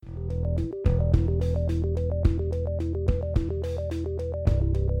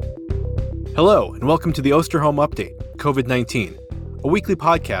Hello, and welcome to the Osterholm Update, COVID-19, a weekly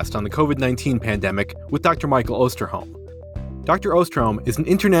podcast on the COVID-19 pandemic with Dr. Michael Osterholm. Dr. Osterholm is an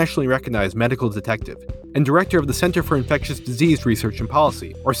internationally recognized medical detective and director of the Center for Infectious Disease Research and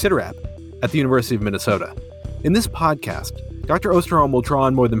Policy, or CIDRAP, at the University of Minnesota. In this podcast, Dr. Osterholm will draw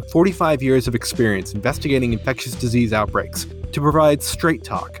on more than 45 years of experience investigating infectious disease outbreaks to provide straight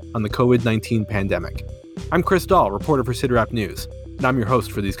talk on the COVID-19 pandemic. I'm Chris Dahl, reporter for CIDRAP News, and I'm your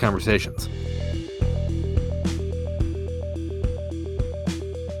host for these conversations.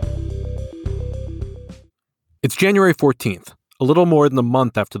 It's January 14th, a little more than a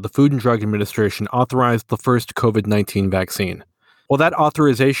month after the Food and Drug Administration authorized the first COVID-19 vaccine. While that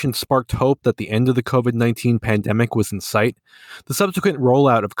authorization sparked hope that the end of the COVID-19 pandemic was in sight, the subsequent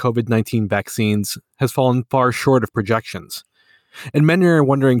rollout of COVID-19 vaccines has fallen far short of projections. And many are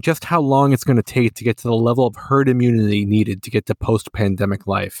wondering just how long it's going to take to get to the level of herd immunity needed to get to post-pandemic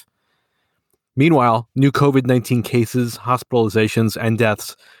life. Meanwhile, new COVID-19 cases, hospitalizations, and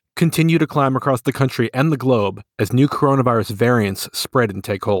deaths continue to climb across the country and the globe as new coronavirus variants spread and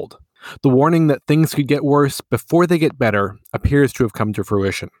take hold. The warning that things could get worse before they get better appears to have come to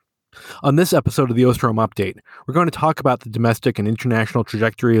fruition. On this episode of the Osterholm Update, we're going to talk about the domestic and international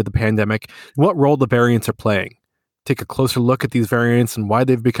trajectory of the pandemic and what role the variants are playing. Take a closer look at these variants and why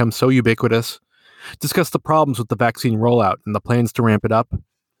they've become so ubiquitous. Discuss the problems with the vaccine rollout and the plans to ramp it up.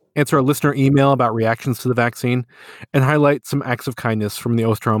 Answer a listener email about reactions to the vaccine, and highlight some acts of kindness from the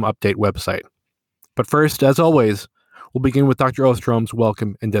Osterholm Update website. But first, as always, we'll begin with Dr. Osterholm's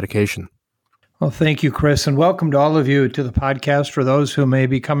welcome and dedication. Well, thank you, Chris, and welcome to all of you to the podcast. For those who may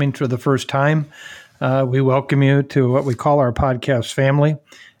be coming for the first time, we welcome you to what we call our podcast family.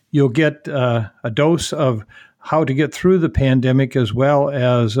 You'll get a dose of how to get through the pandemic, as well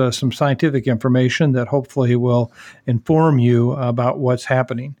as some scientific information that hopefully will inform you about what's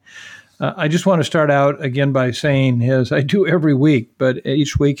happening. I just want to start out again by saying, as I do every week, but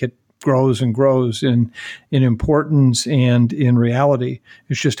each week it grows and grows in importance and in reality.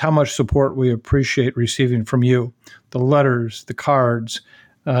 It's just how much support we appreciate receiving from you. The letters, the cards,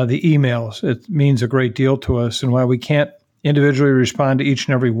 the emails, it means a great deal to us. And while we can't individually respond to each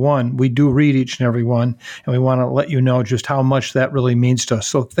and every one, we do read each and every one, and we want to let you know just how much that really means to us.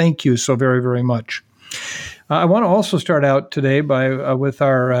 So thank you so very, very much. I want to also start out today with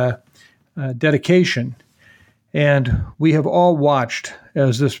our dedication. And we have all watched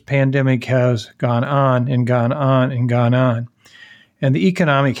as this pandemic has gone on and gone on and gone on, and the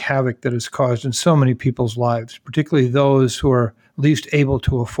economic havoc that it's caused in so many people's lives, particularly those who are least able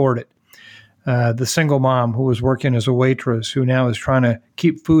to afford it. The single mom who was working as a waitress, who now is trying to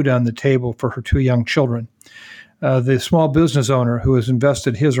keep food on the table for her two young children. The small business owner who has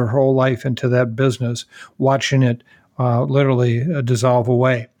invested his or her whole life into that business, watching it literally dissolve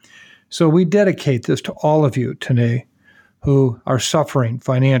away. So we dedicate this to all of you today who are suffering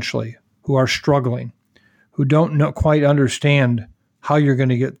financially, who are struggling, who don't quite understand how you're going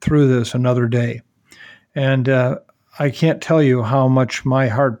to get through this another day. And I can't tell you how much my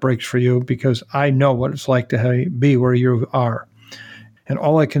heart breaks for you, because I know what it's like to be where you are. And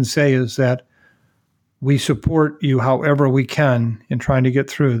all I can say is that we support you however we can in trying to get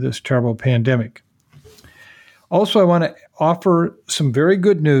through this terrible pandemic. Also, I want to offer some very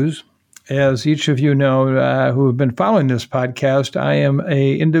good news. As each of you know who have been following this podcast, I am an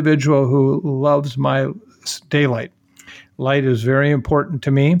individual who loves my daylight. Light is very important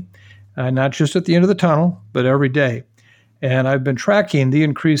to me. Not just at the end of the tunnel, but every day. And I've been tracking the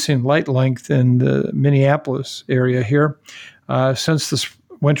increasing light length in the Minneapolis area here since this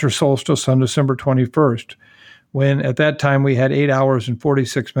winter solstice on December 21st, when at that time we had 8 hours and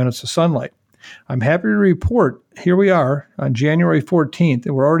 46 minutes of sunlight. I'm happy to report, here we are on January 14th,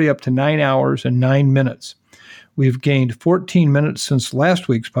 and we're already up to 9 hours and 9 minutes. We've gained 14 minutes since last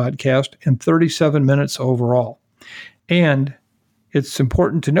week's podcast and 37 minutes overall. And it's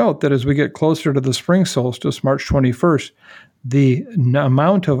important to note that as we get closer to the spring solstice, March 21st, the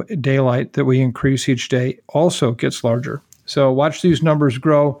amount of daylight that we increase each day also gets larger. So watch these numbers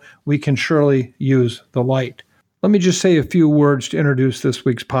grow. We can surely use the light. Let me just say a few words to introduce this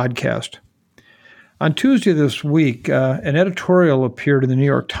week's podcast. On Tuesday this week, an editorial appeared in the New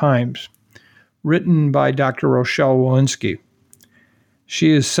York Times written by Dr. Rochelle Walensky.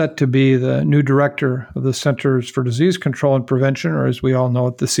 She is set to be the new director of the Centers for Disease Control and Prevention, or as we all know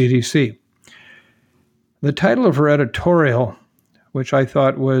it, the CDC. The title of her editorial, which I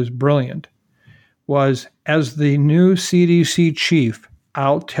thought was brilliant, was, "As the new CDC chief,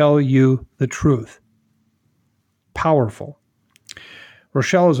 I'll tell you the truth." Powerful.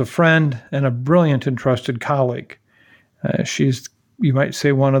 Rochelle is a friend and a brilliant and trusted colleague. She's you might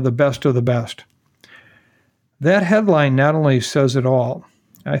say one of the best of the best. That headline not only says it all,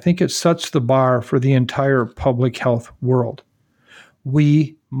 I think it sets the bar for the entire public health world.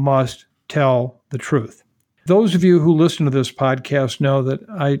 We must tell the truth. Those of you who listen to this podcast know that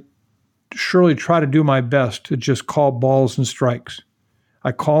I surely try to do my best to just call balls and strikes.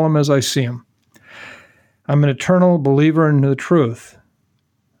 I call them as I see them. I'm an eternal believer in the truth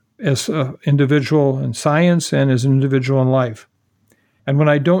as an individual in science and as an individual in life. And when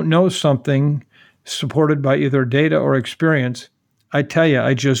I don't know something supported by either data or experience, I tell you,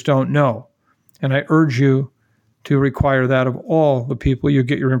 I just don't know. And I urge you to require that of all the people you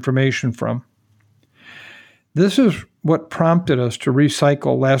get your information from. This is what prompted us to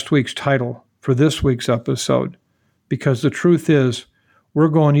recycle last week's title for this week's episode, because the truth is, we're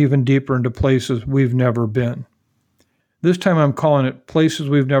going even deeper into places we've never been. This time I'm calling it Places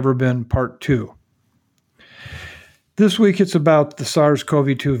We've Never Been, Part 2. This week it's about the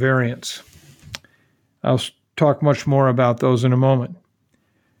SARS-CoV-2 variants. I'll talk much more about those in a moment.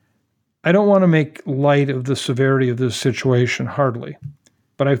 I don't want to make light of the severity of this situation, hardly,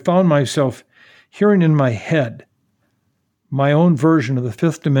 but I found myself hearing in my head my own version of the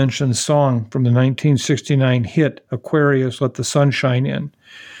Fifth Dimension song from the 1969 hit Aquarius, Let the Sunshine In,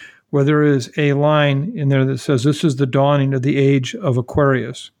 where there is a line in there that says, "This is the dawning of the age of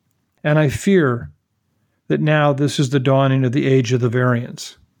Aquarius." And I fear that now this is the dawning of the age of the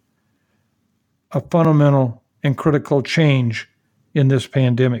variants. A fundamental and critical change in this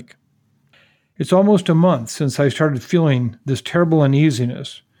pandemic. It's almost a month since I started feeling this terrible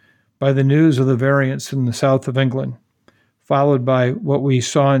uneasiness by the news of the variants in the south of England, followed by what we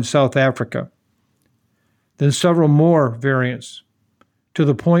saw in South Africa. Then several more variants, to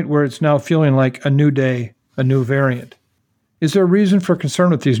the point where it's now feeling like a new day, a new variant. Is there a reason for concern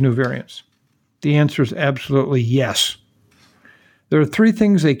with these new variants? The answer is absolutely yes. There are three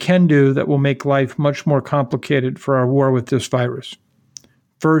things they can do that will make life much more complicated for our war with this virus.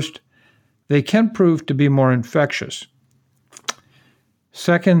 First, they can prove to be more infectious.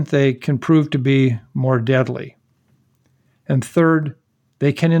 Second, they can prove to be more deadly. And third,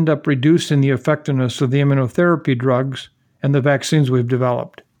 they can end up reducing the effectiveness of the immunotherapy drugs and the vaccines we've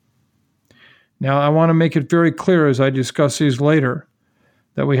developed. Now, I want to make it very clear as I discuss these later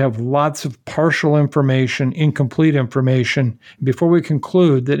that we have lots of partial information, incomplete information. Before we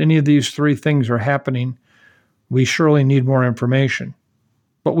conclude that any of these three things are happening, we surely need more information.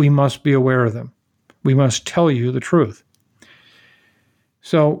 But we must be aware of them. We must tell you the truth.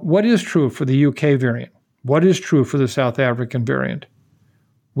 So, what is true for the UK variant? What is true for the South African variant?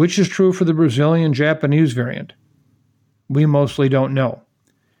 Which is true for the Brazilian Japanese variant? We mostly don't know.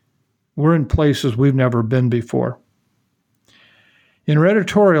 We're in places we've never been before. In her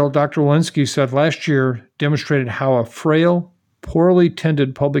editorial, Dr. Walensky said last year demonstrated how a frail, poorly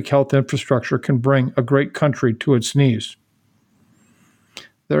tended public health infrastructure can bring a great country to its knees.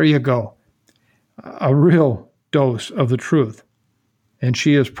 There you go. A real dose of the truth. And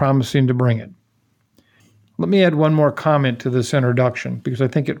she is promising to bring it. Let me add one more comment to this introduction, because I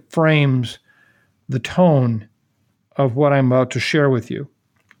think it frames the tone of what I'm about to share with you.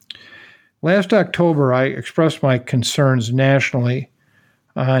 Last October, I expressed my concerns nationally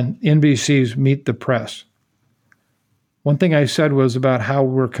on NBC's Meet the Press. One thing I said was about how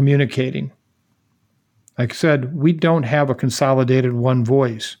we're communicating. I said, we don't have a consolidated one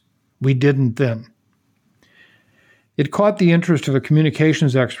voice. We didn't then. It caught the interest of a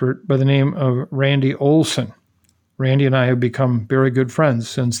communications expert by the name of Randy Olson. Randy and I have become very good friends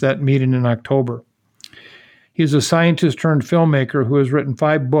since that meeting in October. He's a scientist turned filmmaker who has written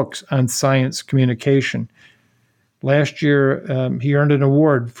 5 books on science communication. Last year, he earned an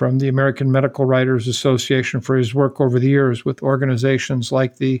award from the American Medical Writers Association for his work over the years with organizations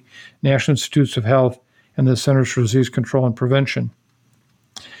like the National Institutes of Health and the Centers for Disease Control and Prevention.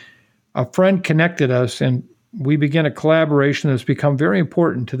 A friend connected us, and we began a collaboration that's become very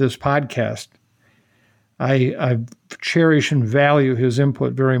important to this podcast. I cherish and value his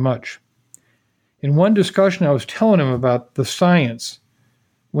input very much. In one discussion, I was telling him about the science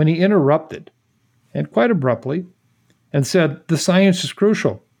when he interrupted, and quite abruptly, and said, the science is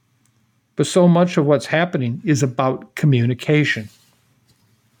crucial, but so much of what's happening is about communication.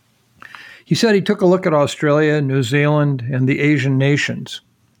 He said he took a look at Australia, New Zealand, and the Asian nations.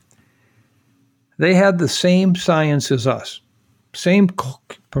 They had the same science as us, same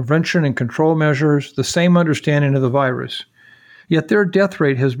prevention and control measures, the same understanding of the virus. Yet their death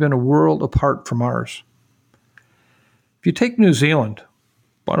rate has been a world apart from ours. If you take New Zealand,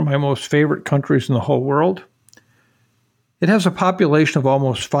 one of my most favorite countries in the whole world, it has a population of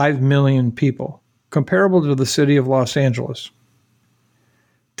almost 5 million people, comparable to the city of Los Angeles.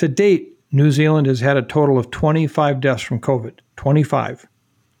 To date, New Zealand has had a total of 25 deaths from COVID. 25.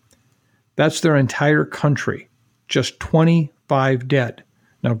 That's their entire country. Just 25 dead.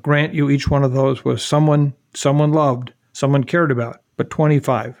 Now, grant you each one of those was someone loved, someone cared about, but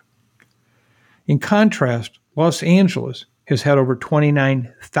 25. In contrast, Los Angeles has had over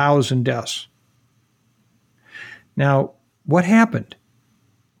 29,000 deaths. Now, what happened?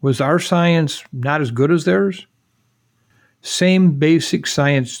 Was our science not as good as theirs? Same basic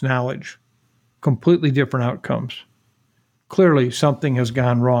science knowledge, completely different outcomes. Clearly, something has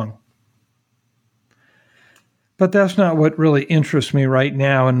gone wrong. But that's not what really interests me right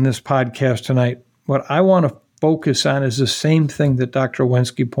now in this podcast tonight. What I want to focus on is the same thing that Dr.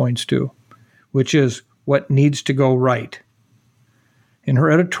 Walensky points to, which is what needs to go right. In her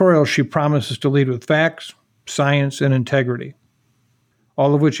editorial, she promises to lead with facts, science, and integrity,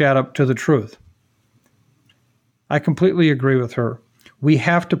 all of which add up to the truth. I completely agree with her. We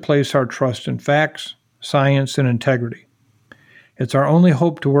have to place our trust in facts, science, and integrity. It's our only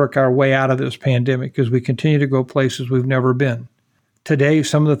hope to work our way out of this pandemic as we continue to go places we've never been. Today,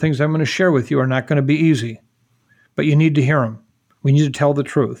 some of the things I'm going to share with you are not going to be easy, but you need to hear them. We need to tell the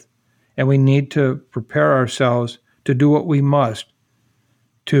truth, and we need to prepare ourselves to do what we must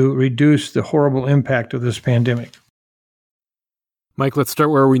to reduce the horrible impact of this pandemic. Mike, let's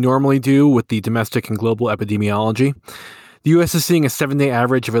start where we normally do with the domestic and global epidemiology. The U.S. is seeing a 7-day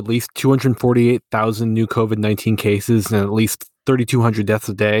average of at least 248,000 new COVID-19 cases and at least 3,200 deaths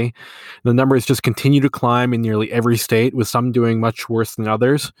a day. The numbers just continue to climb in nearly every state, with some doing much worse than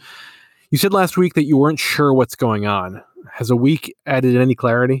others. You said last week that you weren't sure what's going on. Has a week added any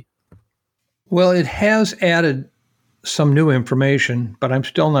clarity? Well, it has added some new information, but I'm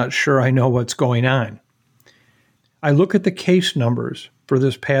still not sure I know what's going on. I look at the case numbers for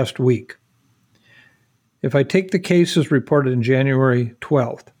this past week. If I take the cases reported in January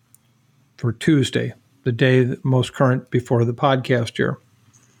 12th for Tuesday, the day most current before the podcast here,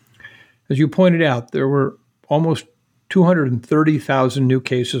 as you pointed out, there were almost 230,000 new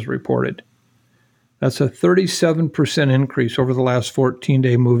cases reported. That's a 37% increase over the last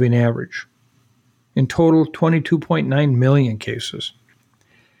 14-day moving average. In total, 22.9 million cases.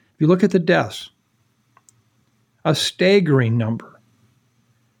 If you look at the deaths, a staggering number,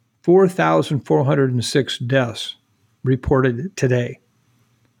 4,406 deaths reported today,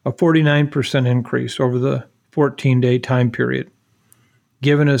 a 49% increase over the 14-day time period,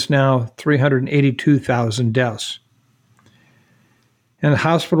 giving us now 382,000 deaths. And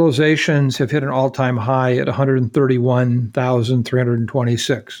hospitalizations have hit an all-time high at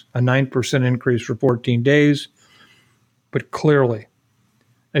 131,326, a 9% increase for 14 days, but clearly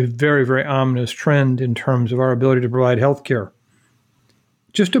a very, very ominous trend in terms of our ability to provide health care.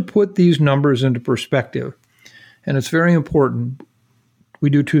 Just to put these numbers into perspective, and it's very important, we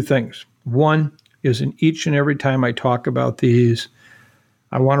do two things. One is in each and every time I talk about these,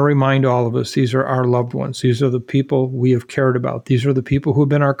 I want to remind all of us, these are our loved ones. These are the people we have cared about. These are the people who have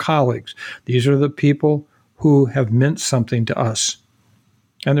been our colleagues. These are the people who have meant something to us.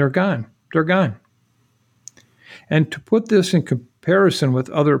 And they're gone. They're gone. And to put this in comparison with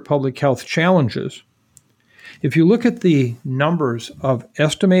other public health challenges, if you look at the numbers of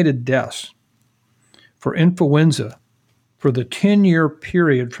estimated deaths for influenza for the 10-year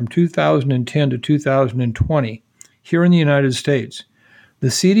period from 2010 to 2020 here in the United States, the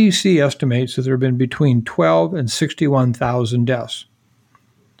CDC estimates that there have been between 12 and 61,000 deaths,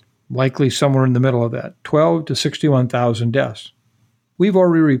 likely somewhere in the middle of that, 12 to 61,000 deaths. We've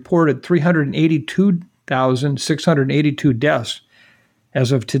already reported 382,682 deaths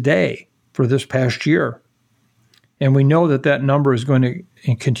as of today for this past year. And we know that that number is going to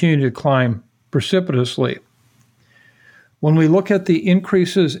continue to climb precipitously. When we look at the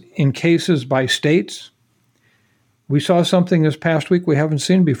increases in cases by states, we saw something this past week we haven't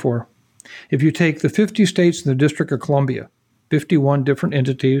seen before. If you take the 50 states in the District of Columbia, 51 different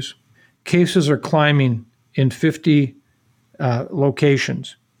entities, cases are climbing in 50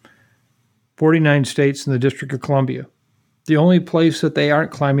 locations, 49 states in the District of Columbia. The only place that they aren't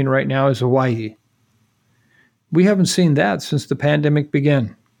climbing right now is Hawaii. We haven't seen that since the pandemic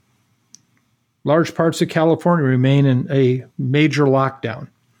began. Large parts of California remain in a major lockdown.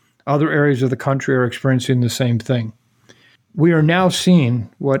 Other areas of the country are experiencing the same thing. We are now seeing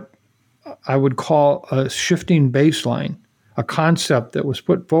what I would call a shifting baseline, a concept that was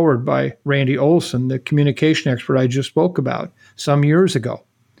put forward by Randy Olson, the communication expert I just spoke about some years ago.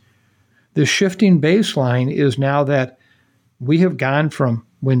 The shifting baseline is now that we have gone from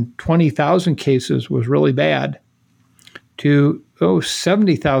when 20,000 cases was really bad to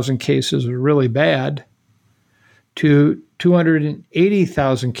 70,000 cases was really bad to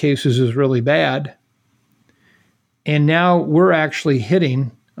 280,000 cases is really bad. And now we're actually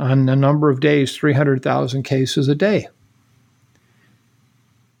hitting, on a number of days, 300,000 cases a day.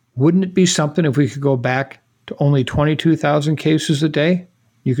 Wouldn't it be something if we could go back to only 22,000 cases a day?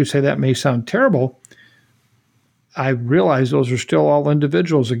 You could say that may sound terrible. I realize those are still all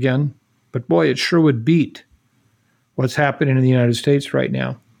individuals again, but boy, it sure would beat what's happening in the United States right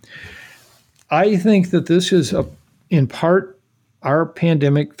now. I think that this is, in part, our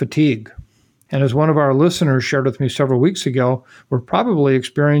pandemic fatigue. And as one of our listeners shared with me several weeks ago, we're probably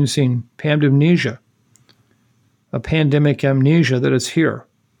experiencing pandemnesia, a pandemic amnesia that is here.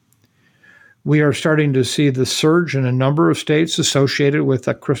 We are starting to see the surge in a number of states associated with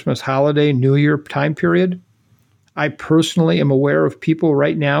the Christmas holiday, New Year time period. I personally am aware of people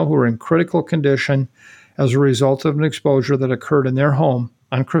right now who are in critical condition as a result of an exposure that occurred in their home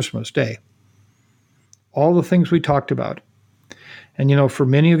on Christmas Day. All the things we talked about. And, for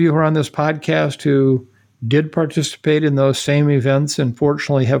many of you who are on this podcast who did participate in those same events and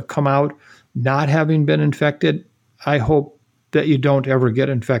fortunately have come out not having been infected, I hope that you don't ever get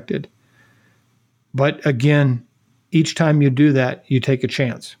infected. But again, each time you do that, you take a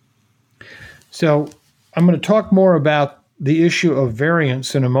chance. So I'm going to talk more about the issue of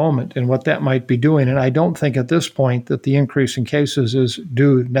variants in a moment and what that might be doing. And I don't think at this point that the increase in cases is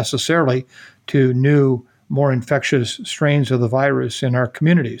due necessarily to new, more infectious strains of the virus in our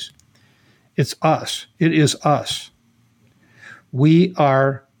communities. It's us. It is us. We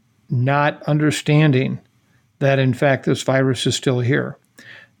are not understanding that, in fact, this virus is still here.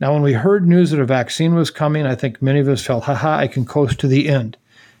 Now, when we heard news that a vaccine was coming, I think many of us felt, I can coast to the end.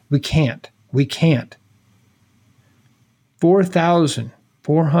 We can't.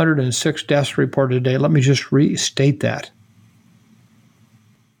 4,406 deaths reported today. Let me just restate that.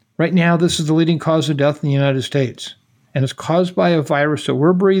 Right now, this is the leading cause of death in the United States. And it's caused by a virus that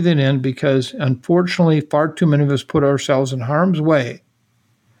we're breathing in because, unfortunately, far too many of us put ourselves in harm's way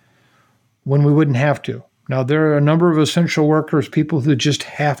when we wouldn't have to. Now, there are a number of essential workers, people who just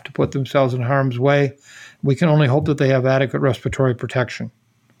have to put themselves in harm's way. We can only hope that they have adequate respiratory protection.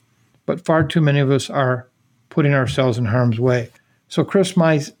 But far too many of us are putting ourselves in harm's way. So, Chris,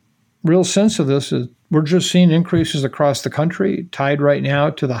 my real sense of this is we're just seeing increases across the country, tied right now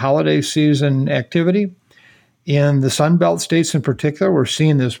to the holiday season activity. In the Sun Belt states in particular, we're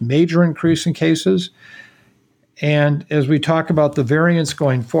seeing this major increase in cases. And as we talk about the variants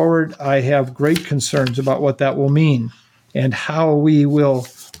going forward, I have great concerns about what that will mean and how we will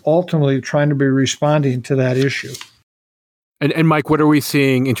ultimately try to be responding to that issue. And Mike, what are we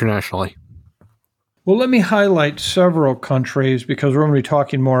seeing internationally? Well, let me highlight several countries because we're going to be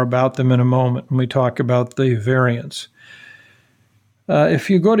talking more about them in a moment when we talk about the variants. If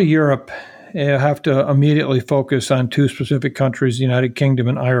you go to Europe, you have to immediately focus on two specific countries, the United Kingdom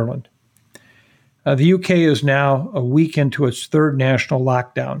and Ireland. The UK is now a week into its third national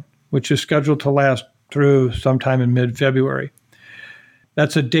lockdown, which is scheduled to last through sometime in mid-February.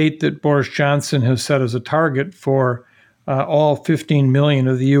 That's a date that Boris Johnson has set as a target for all 15 million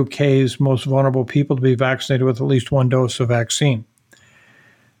of the UK's most vulnerable people to be vaccinated with at least one dose of vaccine.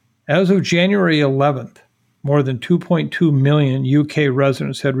 As of January 11th, more than 2.2 million UK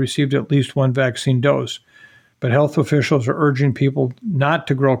residents had received at least one vaccine dose, but health officials are urging people not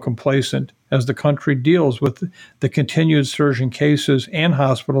to grow complacent as the country deals with the continued surge in cases and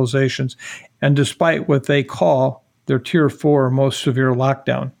hospitalizations, and despite what they call their Tier 4 most severe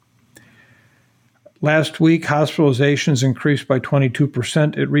lockdown. Last week, hospitalizations increased by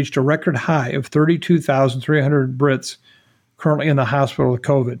 22%. It reached a record high of 32,300 Brits currently in the hospital with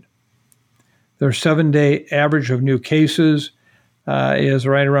COVID. Their 7-day average of new cases is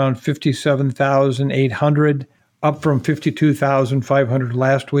right around 57,800, up from 52,500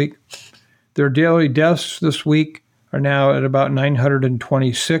 last week. Their daily deaths this week are now at about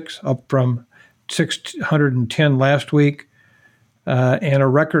 926, up from 610 last week. And a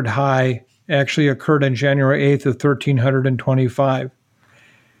record high actually occurred on January 8th of 1,325.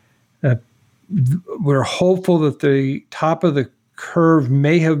 We're hopeful that the top of the curve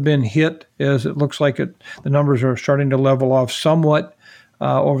may have been hit, as it looks like the numbers are starting to level off somewhat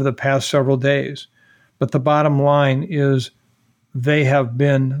over the past several days. But the bottom line is they have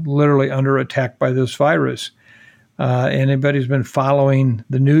been literally under attack by this virus. Anybody who's been following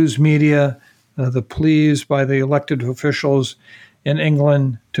the news media, the pleas by the elected officials in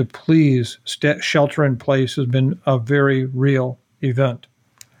England to please shelter in place has been a very real event.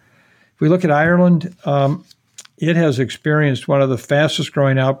 If we look at Ireland, it has experienced one of the fastest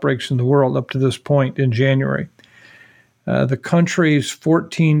growing outbreaks in the world up to this point in January. The country's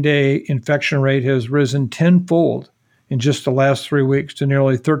 14-day infection rate has risen tenfold in just the last 3 weeks to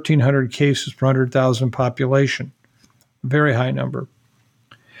nearly 1,300 cases per 100,000 population. Very high number.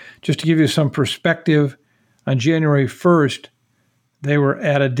 Just to give you some perspective, on January 1st, they were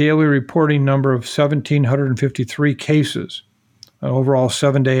at a daily reporting number of 1,753 cases, an overall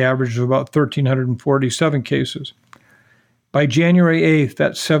 7-day average of about 1,347 cases. By January 8th,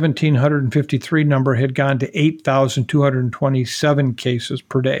 that 1,753 number had gone to 8,227 cases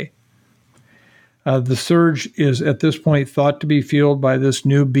per day. The surge is at this point thought to be fueled by this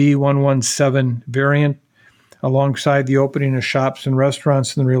new B.1.1.7 variant, alongside the opening of shops and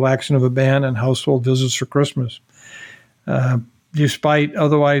restaurants and the relaxing of a ban on household visits for Christmas. Despite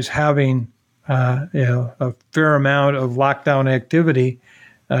otherwise having a fair amount of lockdown activity,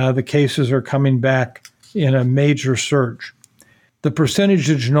 the cases are coming back in a major surge. The percentage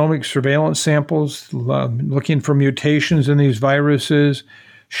of genomic surveillance samples looking for mutations in these viruses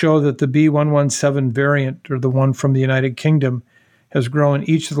show that the B.1.1.7 variant, or the one from the United Kingdom, has grown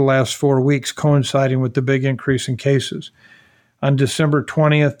each of the last 4 weeks, coinciding with the big increase in cases. On December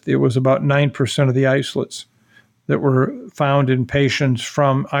 20th, it was about 9% of the isolates that were found in patients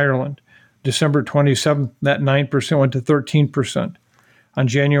from Ireland. December 27th, that 9% went to 13%. On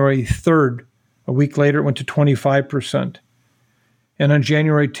January 3rd, a week later, it went to 25%. And on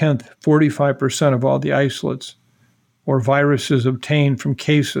January 10th, 45% of all the isolates or viruses obtained from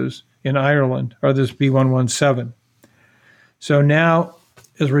cases in Ireland are this B.1.1.7. So now,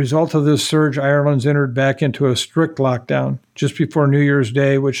 as a result of this surge, Ireland's entered back into a strict lockdown just before New Year's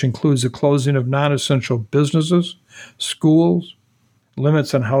Day, which includes the closing of non-essential businesses, schools,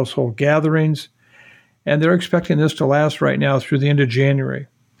 limits on household gatherings, and they're expecting this to last right now through the end of January,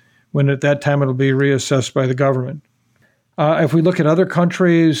 when at that time it'll be reassessed by the government. If we look at other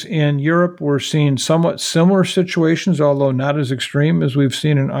countries in Europe, we're seeing somewhat similar situations, although not as extreme as we've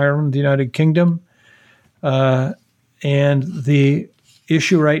seen in Ireland, the United Kingdom. And the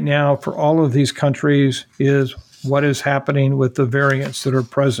issue right now for all of these countries is what is happening with the variants that are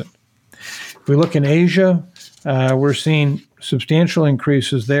present. If we look in Asia, we're seeing substantial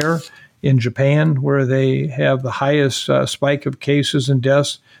increases there. In Japan, where they have the highest spike of cases and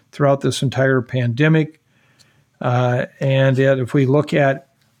deaths throughout this entire pandemic. And yet, if we look at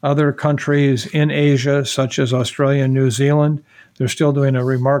other countries in Asia, such as Australia and New Zealand, they're still doing a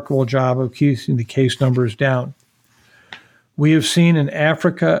remarkable job of keeping the case numbers down. We have seen in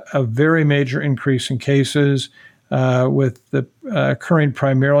Africa a very major increase in cases, with the occurring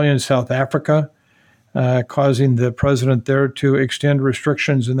primarily in South Africa, causing the president there to extend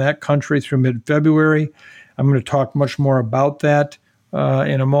restrictions in that country through mid-February. I'm going to talk much more about that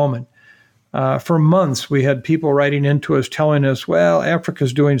in a moment. For months, we had people writing into us telling us, well,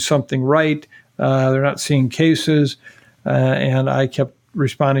 Africa's doing something right. They're not seeing cases. And I kept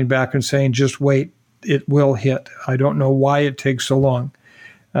responding back and saying, just wait, it will hit. I don't know why it takes so long.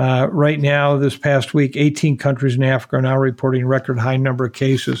 Right now, this past week, 18 countries in Africa are now reporting record high number of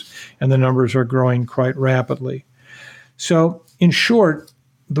cases, and the numbers are growing quite rapidly. So, in short,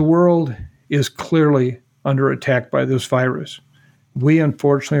 the world is clearly under attack by this virus. We,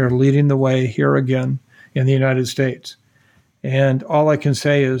 unfortunately, are leading the way here again in the United States. And all I can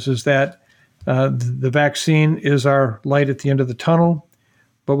say is that the vaccine is our light at the end of the tunnel,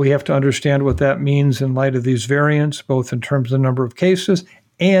 but we have to understand what that means in light of these variants, both in terms of the number of cases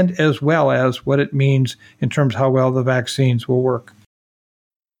and as well as what it means in terms of how well the vaccines will work.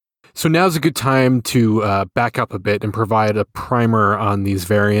 So now's a good time to back up a bit and provide a primer on these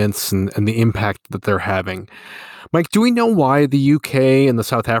variants and the impact that they're having. Mike, do we know why the UK and the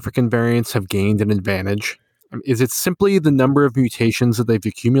South African variants have gained an advantage? Is it simply the number of mutations that they've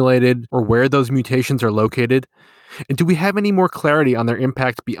accumulated or where those mutations are located? And do we have any more clarity on their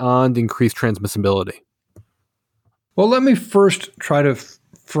impact beyond increased transmissibility? Well, let me first try to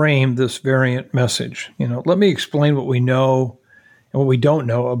frame this variant message. Let me explain what we know and what we don't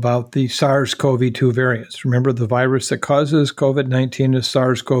know about the SARS-CoV-2 variants. Remember, the virus that causes COVID-19 is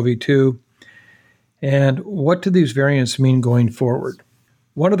SARS-CoV-2. And what do these variants mean going forward?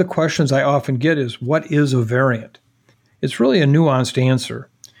 One of the questions I often get is, what is a variant? It's really a nuanced answer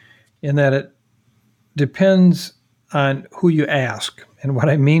in that it depends on who you ask. And what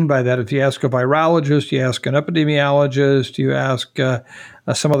I mean by that, if you ask a virologist, you ask an epidemiologist, you ask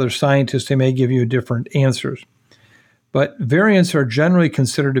some other scientist, they may give you different answers. But variants are generally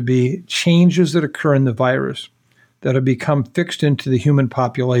considered to be changes that occur in the virus that have become fixed into the human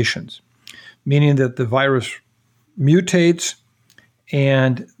populations, meaning that the virus mutates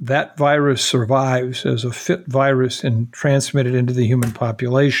and that virus survives as a fit virus and transmitted into the human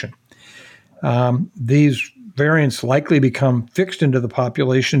population. These variants likely become fixed into the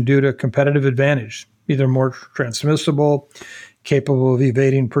population due to competitive advantage, either more transmissible, capable of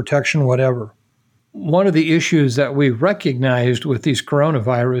evading protection, whatever. One of the issues that we recognized with these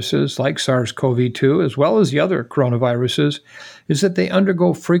coronaviruses, like SARS-CoV-2, as well as the other coronaviruses, is that they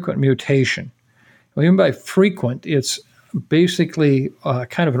undergo frequent mutation. What I mean by frequent, it's basically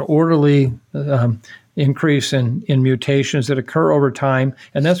kind of an orderly increase in mutations that occur over time.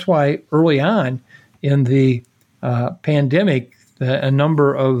 And that's why early on in the pandemic, a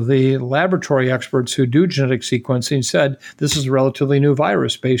number of the laboratory experts who do genetic sequencing said this is a relatively new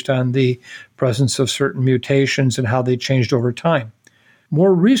virus based on the presence of certain mutations and how they changed over time.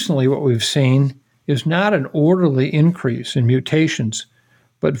 More recently, what we've seen is not an orderly increase in mutations,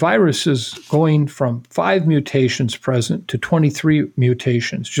 but viruses going from 5 mutations present to 23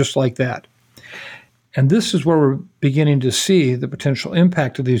 mutations, just like that. And this is where we're beginning to see the potential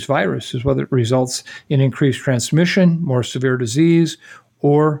impact of these viruses, whether it results in increased transmission, more severe disease,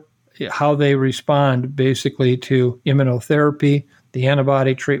 or how they respond basically to immunotherapy, the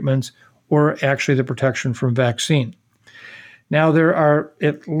antibody treatments, or actually the protection from vaccine. Now, there are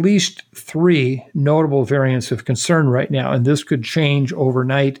at least 3 notable variants of concern right now, and this could change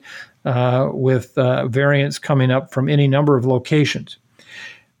overnight with variants coming up from any number of locations.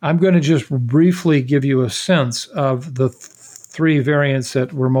 I'm going to just briefly give you a sense of the 3 variants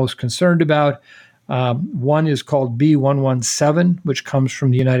that we're most concerned about. One is called B117, which comes from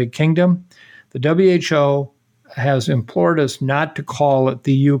the United Kingdom. The WHO has implored us not to call it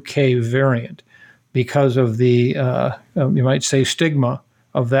the UK variant because of the, you might say, stigma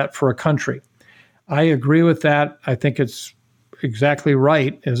of that for a country. I agree with that. I think it's exactly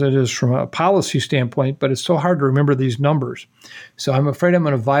right as it is from a policy standpoint, but it's so hard to remember these numbers. So I'm afraid I'm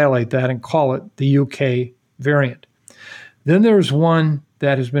going to violate that and call it the UK variant. Then there's one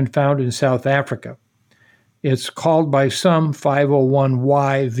that has been found in South Africa. It's called by some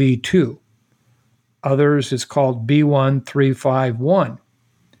 501YV2. Others, it's called B1351.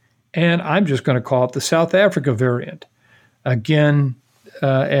 And I'm just going to call it the South Africa variant. Again,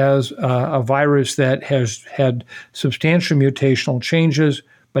 as a virus that has had substantial mutational changes,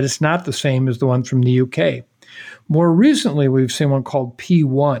 but it's not the same as the one from the UK. More recently, we've seen one called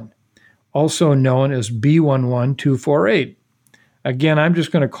P1, also known as B11248. Again, I'm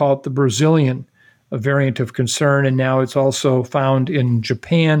just going to call it the Brazilian variant of concern, and now it's also found in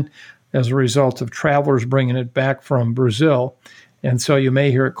Japan as a result of travelers bringing it back from Brazil. And so you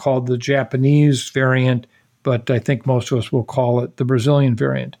may hear it called the Japanese variant, but I think most of us will call it the Brazilian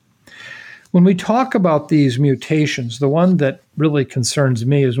variant. When we talk about these mutations, the one that really concerns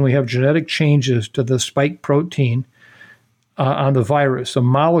me is when we have genetic changes to the spike protein on the virus, a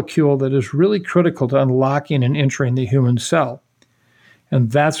molecule that is really critical to unlocking and entering the human cell.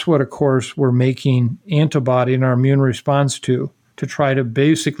 And that's what, of course, we're making antibody in our immune response to try to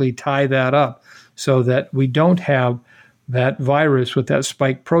basically tie that up so that we don't have that virus with that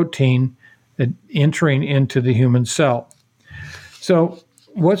spike protein entering into the human cell. So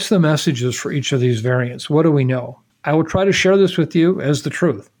what's the messages for each of these variants? What do we know? I will try to share this with you as the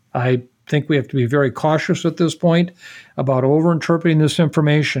truth. I think we have to be very cautious at this point about overinterpreting this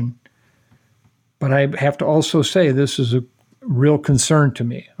information. But I have to also say this is a real concern to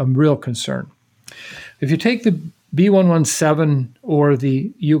me, a real concern. If you take the B117 or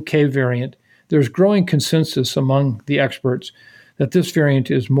the UK variant, there's growing consensus among the experts that this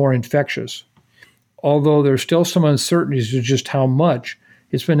variant is more infectious. Although there's still some uncertainties as to just how much,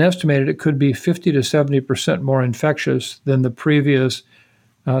 it's been estimated it could be 50 to 70% more infectious than the previous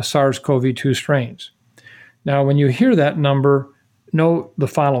SARS-CoV-2 strains. Now, when you hear that number, know the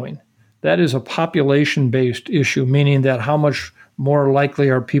following. That is a population-based issue, meaning that how much more likely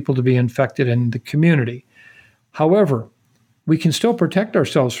are people to be infected in the community. However, we can still protect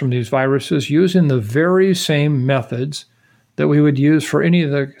ourselves from these viruses using the very same methods that we would use for any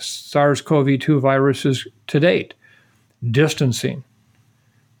of the SARS-CoV-2 viruses to date. Distancing,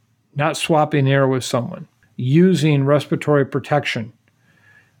 not swapping air with someone, using respiratory protection.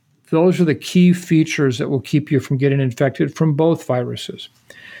 Those are the key features that will keep you from getting infected from both viruses.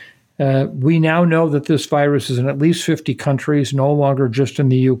 We now know that this virus is in at least 50 countries, no longer just in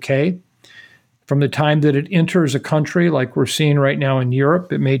the UK. From the time that it enters a country, like we're seeing right now in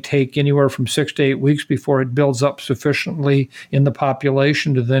Europe, it may take anywhere from 6 to 8 weeks before it builds up sufficiently in the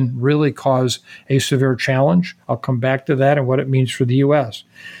population to then really cause a severe challenge. I'll come back to that and what it means for the U.S.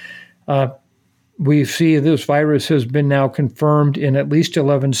 We see this virus has been now confirmed in at least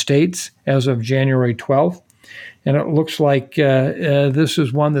 11 states as of January 12th. And it looks like this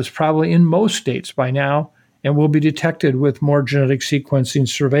is one that's probably in most states by now and will be detected with more genetic sequencing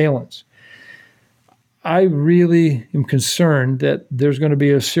surveillance. I really am concerned that there's going to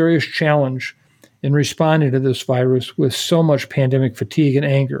be a serious challenge in responding to this virus with so much pandemic fatigue and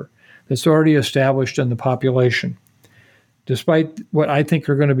anger that's already established in the population. Despite what I think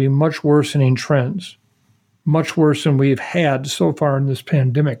are going to be much worsening trends, much worse than we've had so far in this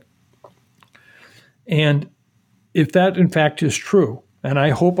pandemic. And if that in fact is true, and I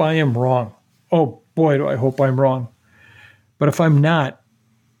hope I am wrong, oh boy, do I hope I'm wrong. But if I'm not,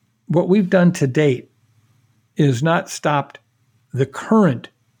 what we've done to date is not stopped the current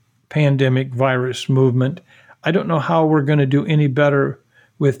pandemic virus movement. I don't know how we're going to do any better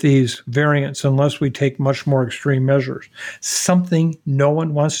with these variants unless we take much more extreme measures. Something no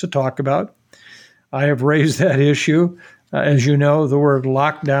one wants to talk about. I have raised that issue. As you know, the word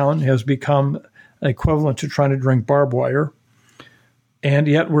lockdown has become equivalent to trying to drink barbed wire. And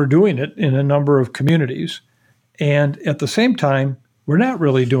yet we're doing it in a number of communities. And at the same time, we're not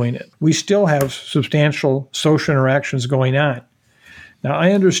really doing it. We still have substantial social interactions going on. Now,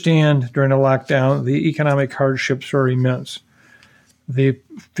 I understand during a lockdown, the economic hardships are immense. The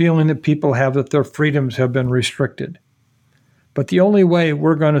feeling that people have that their freedoms have been restricted. But the only way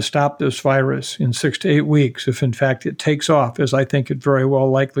we're going to stop this virus in 6 to 8 weeks, if in fact it takes off, as I think it very well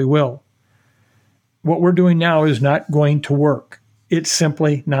likely will, what we're doing now is not going to work. It's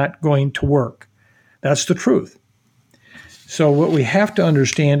simply not going to work. That's the truth. So what we have to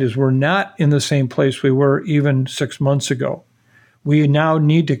understand is we're not in the same place we were even 6 months ago. We now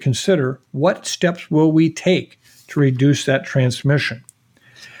need to consider what steps will we take to reduce that transmission.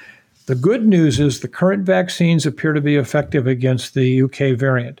 The good news is the current vaccines appear to be effective against the UK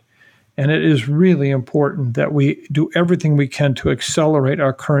variant. And it is really important that we do everything we can to accelerate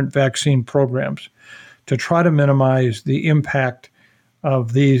our current vaccine programs to try to minimize the impact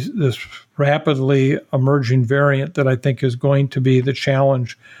of this rapidly emerging variant that I think is going to be the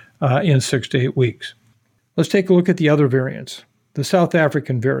challenge in 6 to 8 weeks. Let's take a look at the other variants. The South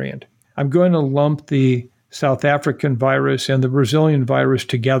African variant. I'm going to lump the South African virus and the Brazilian virus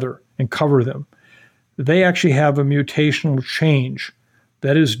together and cover them. They actually have a mutational change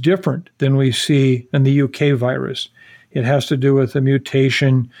that is different than we see in the UK virus. It has to do with a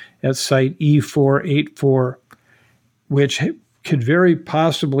mutation at site E484, which could very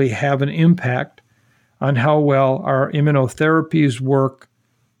possibly have an impact on how well our immunotherapies work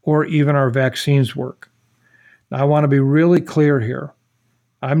or even our vaccines work. Now, I want to be really clear here.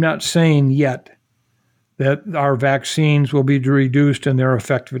 I'm not saying yet that our vaccines will be reduced in their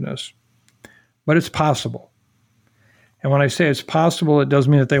effectiveness, but it's possible. And when I say it's possible, it doesn't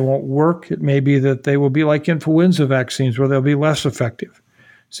mean that they won't work. It may be that they will be like influenza vaccines where they'll be less effective.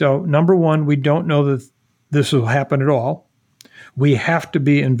 So, number one, we don't know that this will happen at all. We have to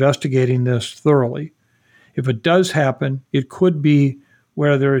be investigating this thoroughly. If it does happen, it could be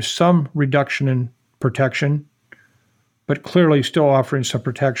where there is some reduction in protection, but clearly still offering some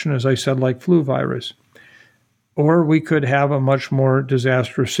protection, as I said, like flu virus. Or we could have a much more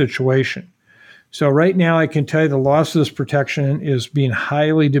disastrous situation. So right now, I can tell you the loss of this protection is being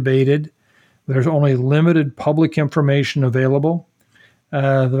highly debated. There's only limited public information available.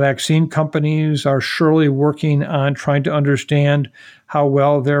 The vaccine companies are surely working on trying to understand how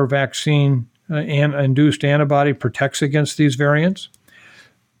well their vaccine and induced antibody protects against these variants.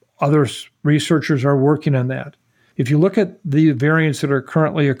 Other researchers are working on that. If you look at the variants that are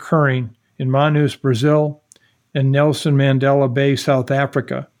currently occurring in Manaus, Brazil, and Nelson Mandela Bay, South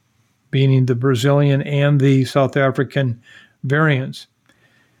Africa, meaning the Brazilian and the South African variants,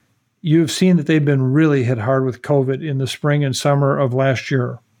 you've seen that they've been really hit hard with COVID in the spring and summer of last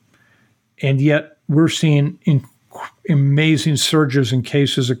year. And yet we're seeing amazing surges in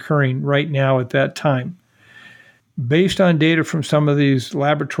cases occurring right now at that time. Based on data from some of these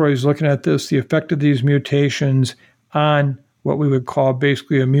laboratories looking at this, the effect of these mutations on what we would call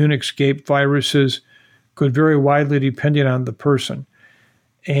basically immune escape viruses could vary widely depending on the person.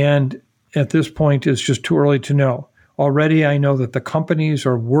 And at this point, it's just too early to know. Already, I know that the companies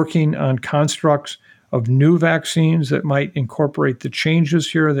are working on constructs of new vaccines that might incorporate the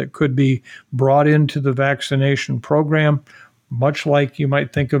changes here that could be brought into the vaccination program, much like you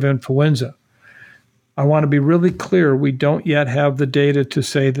might think of influenza. I want to be really clear, we don't yet have the data to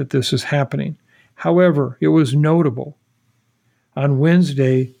say that this is happening. However, it was notable. On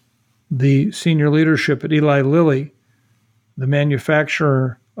Wednesday, the senior leadership at Eli Lilly, the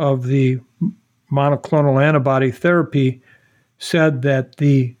manufacturer of the monoclonal antibody therapy, said that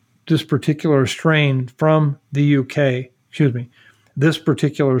this particular strain from the UK, this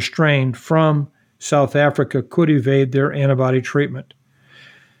particular strain from South Africa could evade their antibody treatment.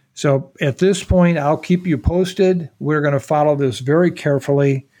 So at this point, I'll keep you posted. We're going to follow this very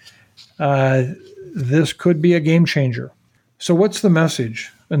carefully. this could be a game changer. So what's the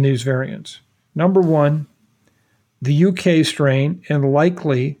message in these variants? Number one, the UK strain and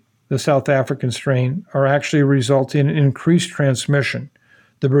likely the South African strain are actually resulting in increased transmission.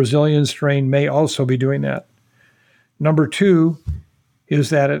 The Brazilian strain may also be doing that. Number two is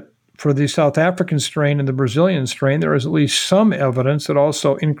that for the South African strain and the Brazilian strain, there is at least some evidence that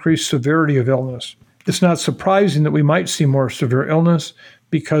also increased severity of illness. It's not surprising that we might see more severe illness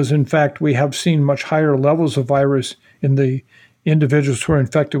because, in fact, we have seen much higher levels of virus in the individuals who are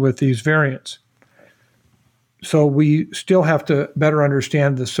infected with these variants. So we still have to better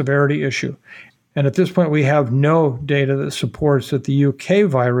understand the severity issue. And at this point, we have no data that supports that the UK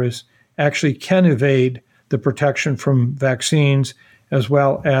virus actually can evade the protection from vaccines as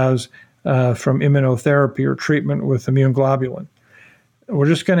well as from immunotherapy or treatment with immune globulin. We're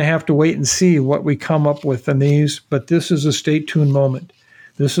just going to have to wait and see what we come up with in these, but this is a stay tuned moment.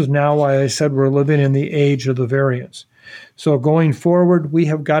 This is now why I said we're living in the age of the variants. So going forward, we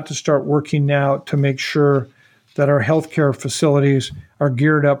have got to start working now to make sure that our healthcare facilities are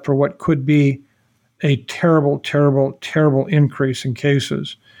geared up for what could be a terrible, terrible, terrible increase in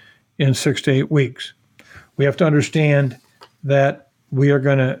cases in 6 to 8 weeks. We have to understand that we are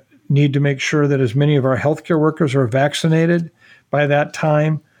going to need to make sure that as many of our healthcare workers are vaccinated by that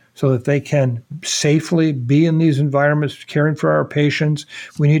time so that they can safely be in these environments caring for our patients.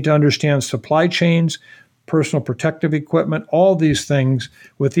 We need to understand supply chains, personal protective equipment, all these things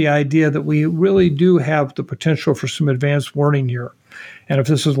with the idea that we really do have the potential for some advanced warning here. And if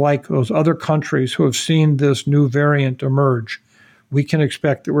this is like those other countries who have seen this new variant emerge, we can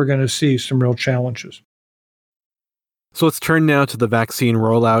expect that we're going to see some real challenges. So let's turn now to the vaccine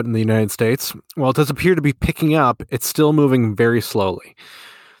rollout in the United States. While it does appear to be picking up, it's still moving very slowly.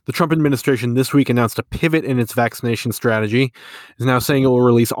 The Trump administration this week announced a pivot in its vaccination strategy, is now saying it will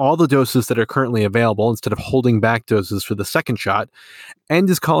release all the doses that are currently available instead of holding back doses for the second shot, and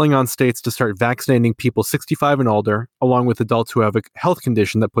is calling on states to start vaccinating people 65 and older, along with adults who have a health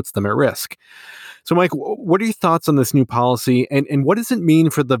condition that puts them at risk. So, Mike, what are your thoughts on this new policy, and what does it mean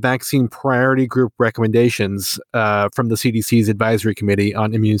for the vaccine priority group recommendations from the CDC's Advisory Committee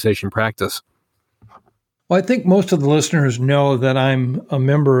on Immunization Practice? Well, I think most of the listeners know that I'm a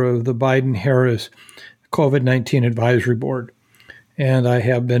member of the Biden-Harris COVID-19 Advisory Board, and I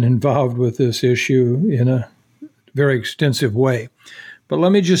have been involved with this issue in a very extensive way. But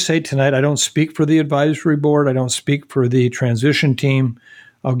let me just say tonight, I don't speak for the advisory board. I don't speak for the transition team.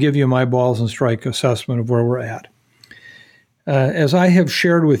 I'll give you my balls and strike assessment of where we're at. As I have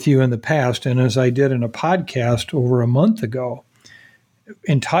shared with you in the past, and as I did in a podcast over a month ago,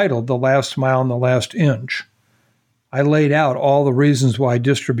 entitled The Last Mile and the Last Inch, I laid out all the reasons why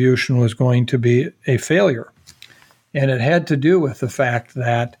distribution was going to be a failure. And it had to do with the fact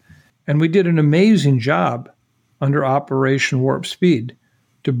that, and we did an amazing job under Operation Warp Speed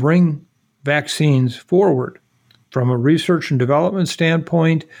to bring vaccines forward from a research and development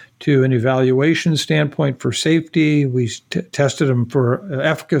standpoint to an evaluation standpoint for safety. We tested them for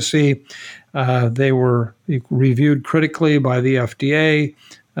efficacy. They were reviewed critically by the FDA,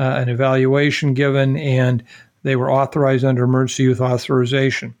 an evaluation given, and they were authorized under emergency use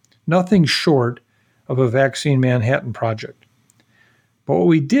authorization. Nothing short of a vaccine Manhattan Project. But what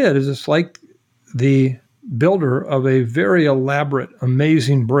we did is it's like the builder of a very elaborate,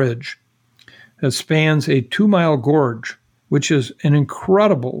 amazing bridge that spans a 2-mile gorge, which is an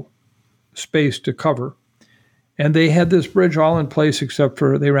incredible space to cover. And they had this bridge all in place except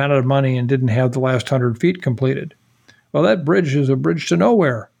for they ran out of money and didn't have the last 100 feet completed. Well, that bridge is a bridge to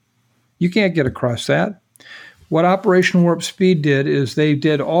nowhere. You can't get across that. What Operation Warp Speed did is they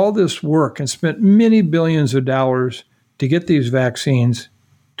did all this work and spent many billions of dollars to get these vaccines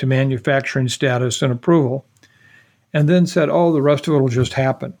to manufacturing status and approval, and then said, oh, the rest of it will just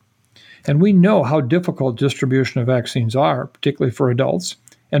happen. And we know how difficult distribution of vaccines are, particularly for adults,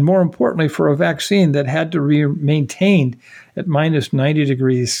 and more importantly, for a vaccine that had to be maintained at minus 90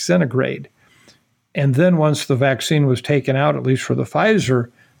 degrees centigrade. And then once the vaccine was taken out, at least for the Pfizer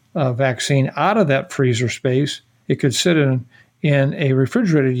vaccine, out of that freezer space, it could sit in a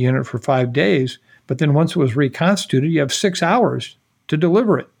refrigerated unit for 5 days. But then once it was reconstituted, you have 6 hours to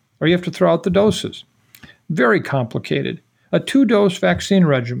deliver it, or you have to throw out the doses. Very complicated. A 2-dose vaccine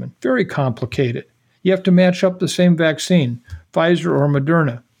regimen, very complicated. You have to match up the same vaccine, Pfizer or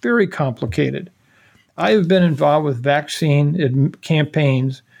Moderna, very complicated. I have been involved with vaccine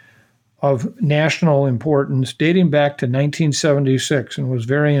campaigns of national importance dating back to 1976 and was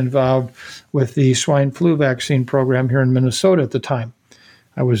very involved with the swine flu vaccine program here in Minnesota at the time.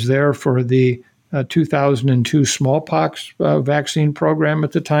 I was there for the 2002 smallpox vaccine program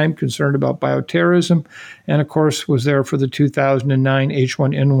at the time, concerned about bioterrorism, and of course was there for the 2009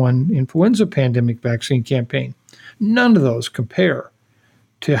 H1N1 influenza pandemic vaccine campaign. None of those compare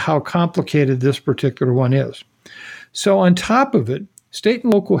to how complicated this particular one is. So on top of it, state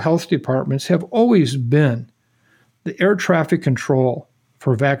and local health departments have always been the air traffic control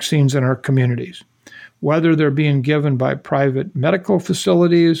for vaccines in our communities, whether they're being given by private medical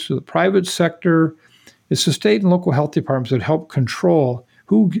facilities or the private sector. It's the state and local health departments that help control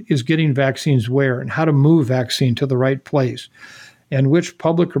who is getting vaccines where and how to move vaccine to the right place and which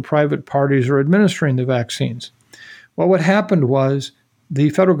public or private parties are administering the vaccines. Well, what happened was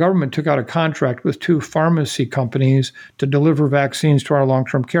the federal government took out a contract with 2 pharmacy companies to deliver vaccines to our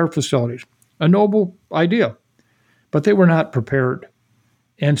long-term care facilities. A noble idea, but they were not prepared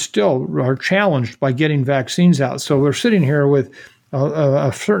and still are challenged by getting vaccines out. So we're sitting here with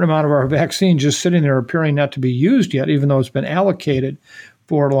a certain amount of our vaccine just sitting there appearing not to be used yet, even though it's been allocated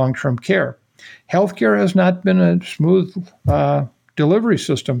for long-term care. Healthcare has not been a smooth delivery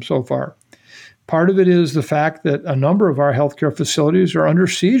system so far. Part of it is the fact that a number of our healthcare facilities are under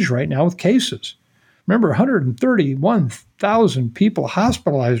siege right now with cases. Remember, 131,000 people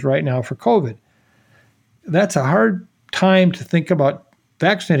hospitalized right now for COVID. That's a hard time to think about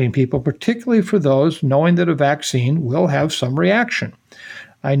vaccinating people, particularly for those knowing that a vaccine will have some reaction.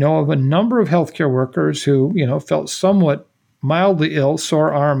 I know of a number of healthcare workers who, felt somewhat mildly ill,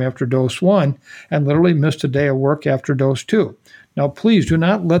 sore arm after dose 1, and literally missed a day of work after dose 2. Now, please do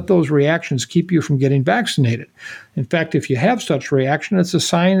not let those reactions keep you from getting vaccinated. In fact, if you have such a reaction, it's a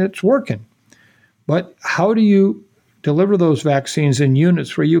sign it's working. But how do you deliver those vaccines in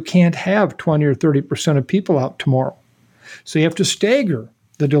units where you can't have 20 or 30% of people out tomorrow? So you have to stagger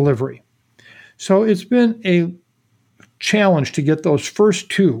the delivery. So it's been a challenge to get those first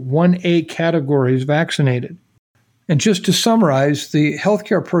 2 1A categories vaccinated. And just to summarize, the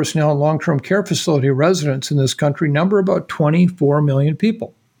healthcare personnel and long-term care facility residents in this country number about 24 million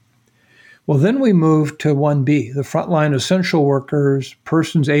people. Well, then we move to 1B, the frontline essential workers,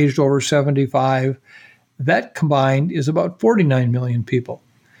 persons aged over 75. That combined is about 49 million people.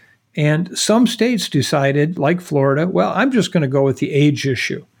 And some states decided, like Florida, well, I'm just going to go with the age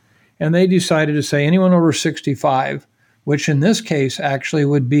issue. And they decided to say anyone over 65, which in this case actually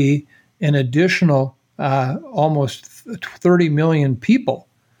would be an additional almost 30 million people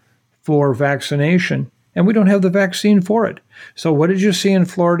for vaccination, and we don't have the vaccine for it. So what did you see in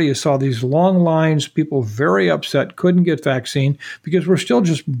Florida? You saw these long lines, people very upset, couldn't get vaccine because we're still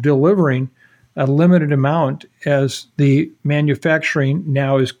just delivering a limited amount as the manufacturing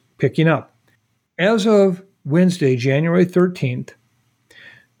now is picking up. As of Wednesday, January 13th,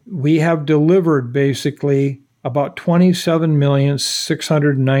 we have delivered basically about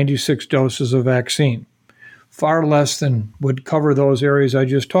 27,696 doses of vaccine, far less than would cover those areas I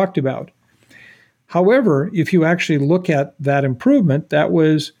just talked about. However, if you actually look at that improvement, that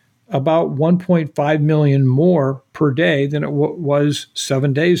was about 1.5 million more per day than it was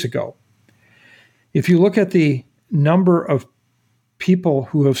 7 days ago. If you look at the number of people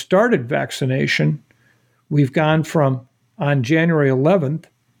who have started vaccination, we've gone from, on January 11th,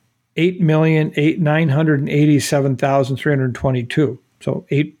 8,987,322, so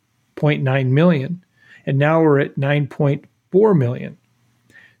 8.9 million, and now we're at 9.4 million.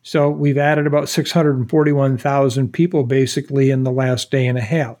 So we've added about 641,000 people basically in the last day and a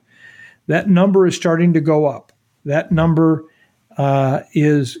half. That number is starting to go up. That number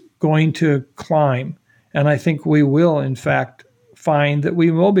is going to climb, and I think we will, in fact, find that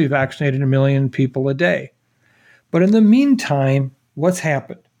we will be vaccinating 1 million people a day. But in the meantime, what's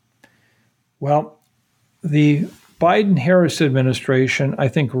happened? Well, the Biden-Harris administration, I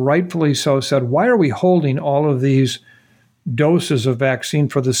think rightfully so, said, why are we holding all of these doses of vaccine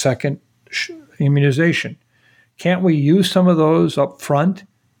for the second immunization? Can't we use some of those up front,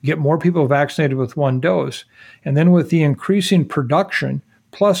 get more people vaccinated with 1 dose, and then with the increasing production,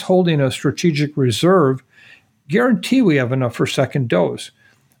 plus holding a strategic reserve, guarantee we have enough for second dose?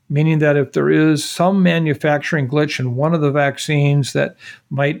 Meaning that if there is some manufacturing glitch in one of the vaccines that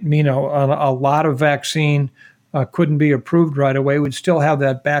might mean a lot of vaccine couldn't be approved right away, we'd still have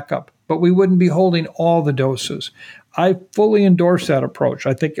that backup. But we wouldn't be holding all the doses. I fully endorse that approach.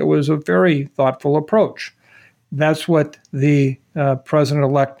 I think it was a very thoughtful approach. That's what the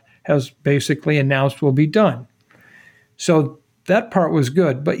president-elect has basically announced will be done. So that part was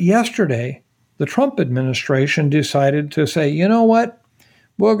good. But yesterday, the Trump administration decided to say, you know what?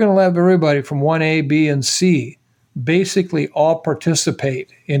 We're going to have everybody from 1A, B, and C basically all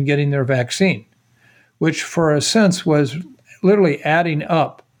participate in getting their vaccine, which for a sense was literally adding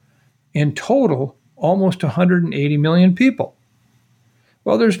up In total, almost 180 million people.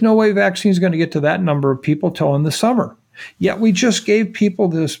 Well, there's no way vaccine is going to get to that number of people till in the summer. Yet we just gave people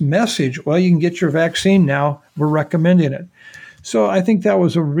this message, well, you can get your vaccine now. We're recommending it. So I think that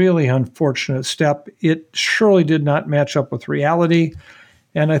was a really unfortunate step. It surely did not match up with reality.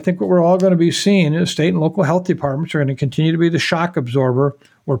 And I think what we're all going to be seeing is state and local health departments are going to continue to be the shock absorber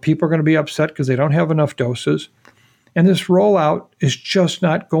where people are going to be upset because they don't have enough doses. And this rollout is just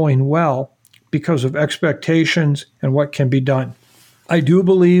not going well because of expectations and what can be done. I do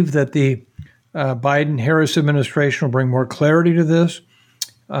believe that the Biden-Harris administration will bring more clarity to this.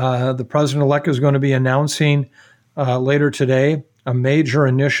 The president-elect is going to be announcing later today a major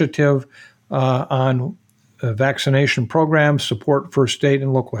initiative on vaccination programs, support for state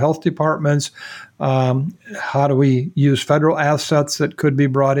and local health departments. How do we use federal assets that could be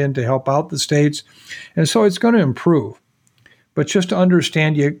brought in to help out the states? And so it's going to improve. But just to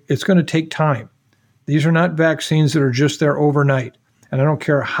understand, it's going to take time. These are not vaccines that are just there overnight. And I don't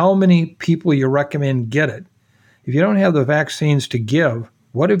care how many people you recommend get it. If you don't have the vaccines to give,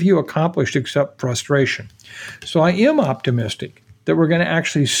 what have you accomplished except frustration? So I am optimistic that we're going to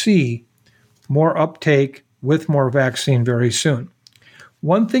actually see more uptake with more vaccine very soon.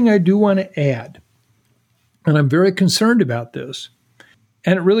 One thing I do want to add, and I'm very concerned about this,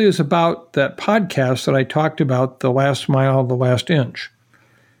 and it really is about that podcast that I talked about, The Last Mile, The Last Inch.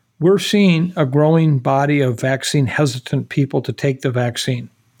 We're seeing a growing body of vaccine-hesitant people to take the vaccine.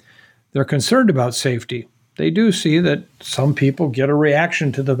 They're concerned about safety. They do see that some people get a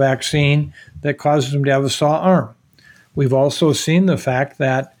reaction to the vaccine that causes them to have a sore arm. We've also seen the fact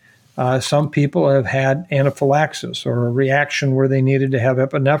that some people have had anaphylaxis or a reaction where they needed to have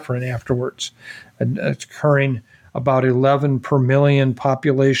epinephrine afterwards. It's occurring about 11 per million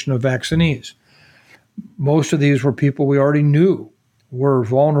population of vaccinees. Most of these were people we already knew were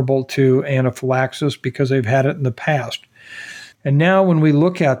vulnerable to anaphylaxis because they've had it in the past. And now when we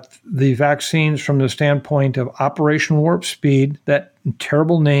look at the vaccines from the standpoint of Operation Warp Speed, that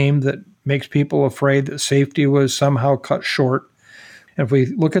terrible name that makes people afraid that safety was somehow cut short, and if we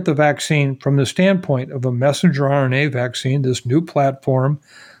look at the vaccine from the standpoint of a messenger RNA vaccine, this new platform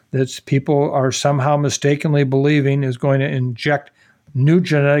that people are somehow mistakenly believing is going to inject new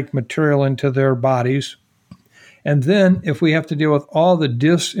genetic material into their bodies. And then if we have to deal with all the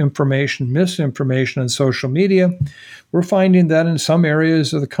disinformation, misinformation on social media, we're finding that in some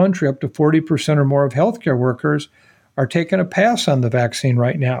areas of the country, up to 40% or more of healthcare workers are taking a pass on the vaccine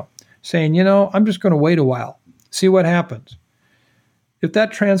right now, saying, I'm just going to wait a while, see what happens. If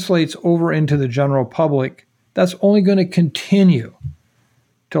that translates over into the general public, that's only going to continue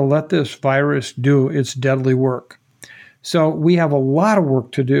to let this virus do its deadly work. So we have a lot of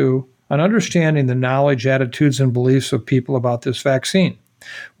work to do on understanding the knowledge, attitudes, and beliefs of people about this vaccine.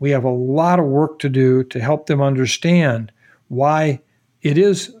 We have a lot of work to do to help them understand why it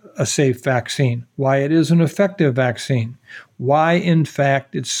is a safe vaccine, why it is an effective vaccine, why, in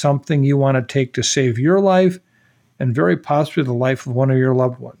fact, it's something you want to take to save your life and very possibly the life of one of your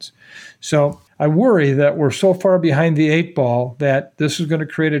loved ones. So I worry that we're so far behind the eight ball that this is going to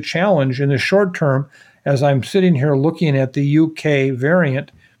create a challenge in the short term as I'm sitting here looking at the UK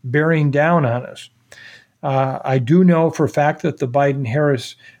variant bearing down on us. I do know for a fact that the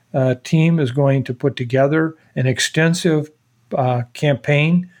Biden-Harris team is going to put together an extensive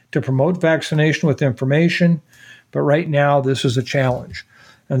campaign to promote vaccination with information, but right now this is a challenge.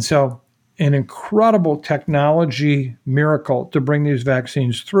 And so an incredible technology miracle to bring these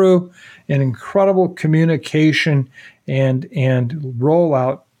vaccines through, an incredible communication and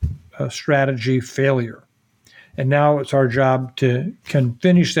rollout strategy failure. And now it's our job to can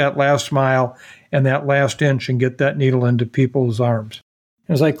finish that last mile and that last inch and get that needle into people's arms.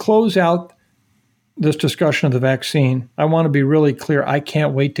 As I close out this discussion of the vaccine, I want to be really clear. I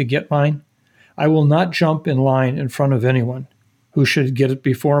can't wait to get mine. I will not jump in line in front of anyone who should get it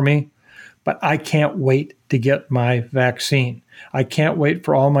before me, but I can't wait to get my vaccine. I can't wait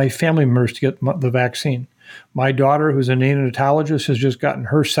for all my family members to get the vaccine. My daughter, who's a neonatologist, has just gotten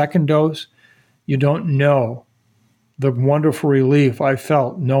her second dose. You don't know the wonderful relief I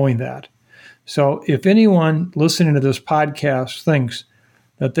felt knowing that. So if anyone listening to this podcast thinks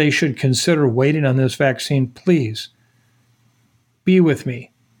that they should consider waiting on this vaccine, please be with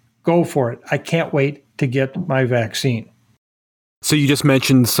me. Go for it. I can't wait to get my vaccine. So you just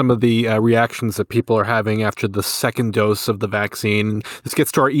mentioned some of the reactions that people are having after the second dose of the vaccine. This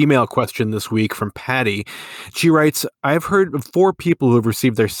gets to our email question this week from Patty. She writes, I've heard of 4 people who have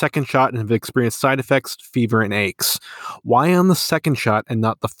received their second shot and have experienced side effects, fever, and aches. Why on the second shot and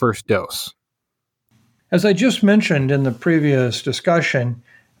not the first dose? As I just mentioned in the previous discussion,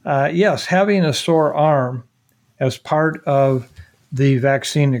 yes, having a sore arm as part of the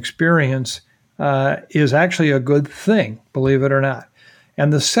vaccine experience is actually a good thing, believe it or not.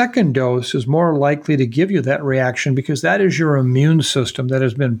 And the second dose is more likely to give you that reaction because that is your immune system that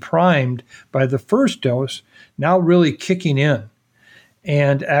has been primed by the first dose, now really kicking in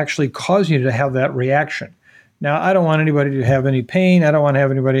and actually causing you to have that reaction. Now, I don't want anybody to have any pain. I don't want to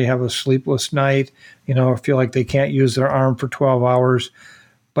have anybody have a sleepless night, or feel like they can't use their arm for 12 hours.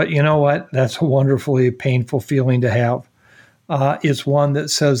 But you know what? That's a wonderfully painful feeling to have. It's one that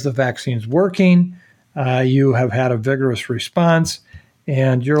says the vaccine's working. You have had a vigorous response,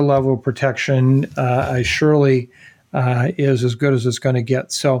 and your level of protection surely is as good as it's going to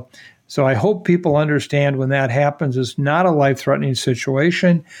get. So I hope people understand when that happens, it's not a life-threatening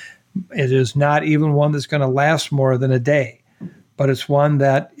situation. It is not even one that's going to last more than a day, but it's one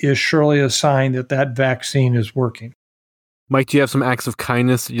that is surely a sign that that vaccine is working. Mike, do you have some acts of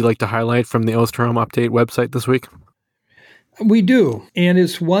kindness that you'd like to highlight from the Osterholm Update website this week? We do, and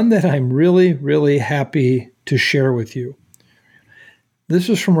it's one that I'm really, really happy to share with you. This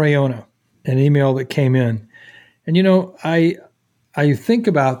is from Rayona, an email that came in. And I think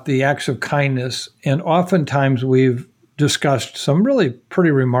about the acts of kindness, and oftentimes we've discussed some really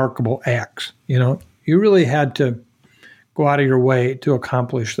pretty remarkable acts. You really had to go out of your way to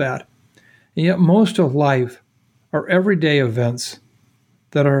accomplish that. And yet most of life are everyday events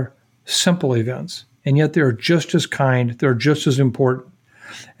that are simple events, and yet they're just as kind, they're just as important,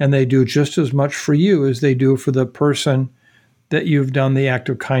 and they do just as much for you as they do for the person that you've done the act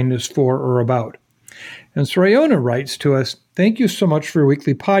of kindness for or about. And Srayona writes to us, "Thank you so much for your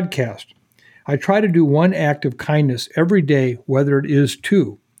weekly podcast. I try to do one act of kindness every day, whether it is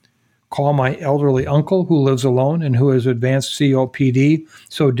to call my elderly uncle who lives alone and who has advanced COPD,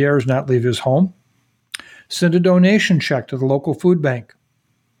 so dares not leave his home, send a donation check to the local food bank,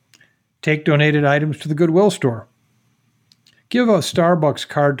 take donated items to the Goodwill store, give a Starbucks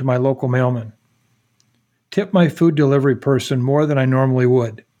card to my local mailman, tip my food delivery person more than I normally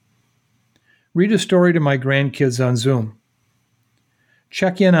would, read a story to my grandkids on Zoom,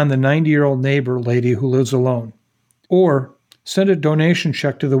 check in on the 90-year-old neighbor lady who lives alone, or send a donation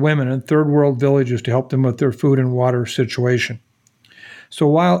check to the women in third world villages to help them with their food and water situation. So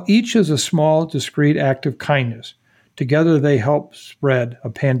while each is a small, discreet act of kindness, together they help spread a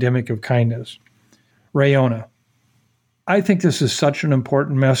pandemic of kindness." Rayona, I think this is such an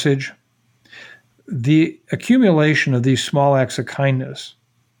important message. The accumulation of these small acts of kindness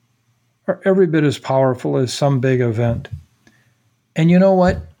are every bit as powerful as some big event. And you know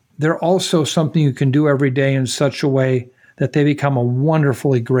what? They're also something you can do every day in such a way that they become a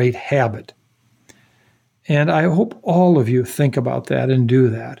wonderfully great habit. And I hope all of you think about that and do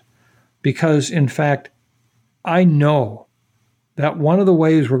that. Because, in fact, I know that one of the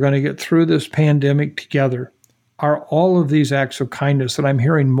ways we're going to get through this pandemic together are all of these acts of kindness that I'm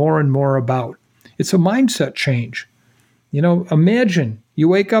hearing more and more about. It's a mindset change. Imagine you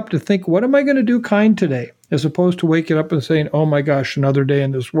wake up to think, what am I going to do kind today? As opposed to waking up and saying, oh my gosh, another day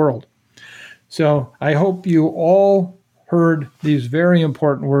in this world. So I hope you all heard these very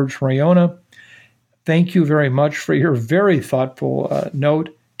important words from Rayona. Thank you very much for your very thoughtful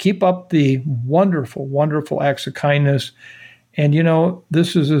note. Keep up the wonderful, wonderful acts of kindness. And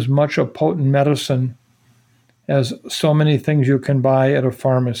this is as much a potent medicine as so many things you can buy at a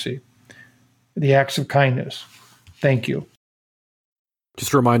pharmacy. The acts of kindness. Thank you.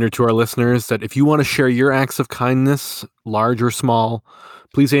 Just a reminder to our listeners that if you want to share your acts of kindness, large or small,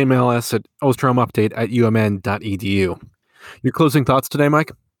 please email us at osterholmupdate@umn.edu. Your closing thoughts today,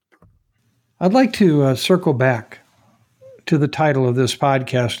 Mike? I'd like to circle back to the title of this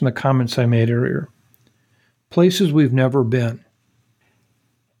podcast and the comments I made earlier. Places we've never been.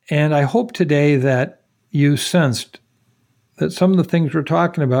 And I hope today that you sensed that some of the things we're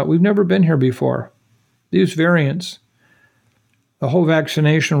talking about, we've never been here before. These variants, the whole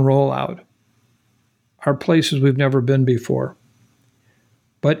vaccination rollout, are places we've never been before.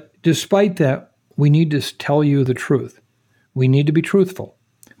 But despite that, we need to tell you the truth. We need to be truthful.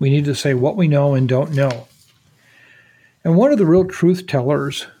 We need to say what we know and don't know. And one of the real truth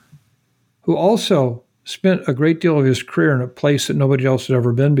tellers who also spent a great deal of his career in a place that nobody else had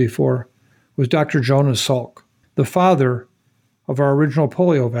ever been before was Dr. Jonas Salk, the father of our original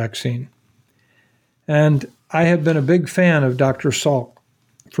polio vaccine. And I have been a big fan of Dr. Salk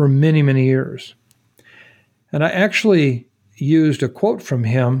for many, many years. And I actually used a quote from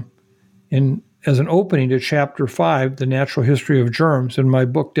him as an opening to Chapter 5, The Natural History of Germs, in my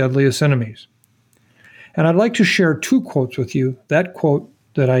book, Deadliest Enemies. And I'd like to share two quotes with you. That quote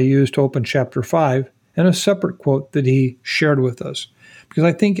that I used to open Chapter 5, and a separate quote that he shared with us, because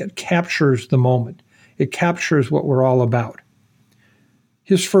I think it captures the moment. It captures what we're all about.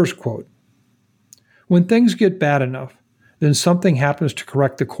 His first quote: "When things get bad enough, then something happens to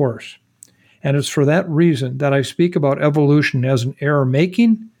correct the course. And it's for that reason that I speak about evolution as an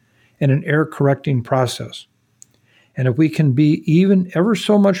error-making and an error-correcting process. And if we can be even ever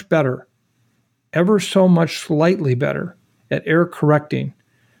so much better, ever so much slightly better at error-correcting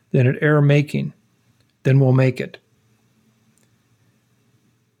than at error-making, then we'll make it."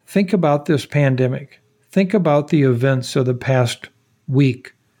 Think about this pandemic. Think about the events of the past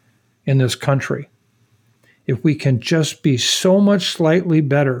week in this country. If we can just be so much slightly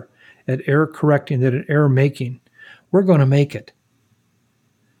better at error correcting than at error making, we're going to make it.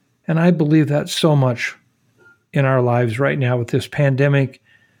 And I believe that so much in our lives right now with this pandemic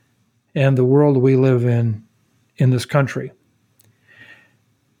and the world we live in this country.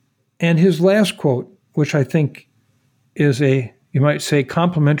 And his last quote, which I think is a, you might say,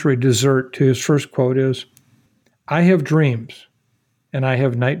 complimentary dessert to his first quote, is, "I have dreams and I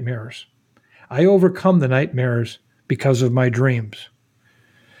have nightmares. I overcome the nightmares because of my dreams."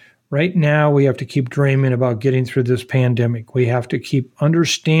 Right now, we have to keep dreaming about getting through this pandemic. We have to keep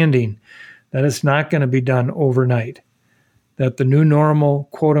understanding that it's not going to be done overnight, that the new normal,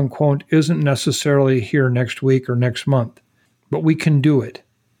 quote unquote, isn't necessarily here next week or next month, but we can do it.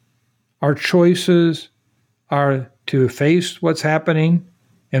 Our choices are to face what's happening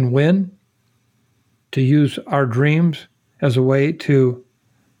and win, to use our dreams as a way to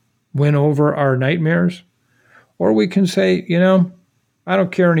win over our nightmares, or we can say, I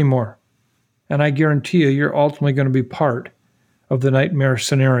don't care anymore. And I guarantee you're ultimately going to be part of the nightmare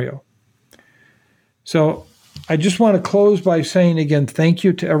scenario. So I just want to close by saying again, thank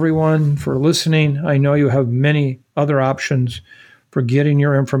you to everyone for listening. I know you have many other options for getting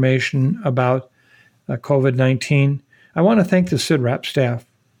your information about COVID-19. I want to thank the CIDRAP staff,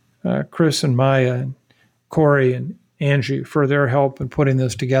 Chris and Maya and Corey and Angie, for their help in putting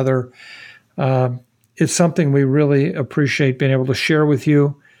this together. It's something we really appreciate being able to share with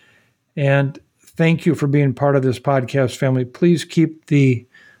you. And thank you for being part of this podcast family. Please keep the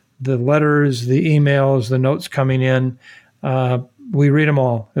letters, the emails, the notes coming in. We read them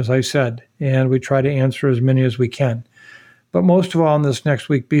all, as I said, and we try to answer as many as we can. But most of all, in this next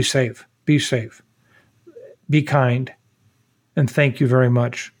week, be safe, be kind, and thank you very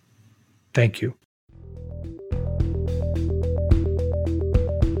much. Thank you.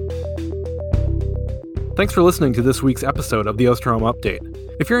 Thanks for listening to this week's episode of the Osterholm Update.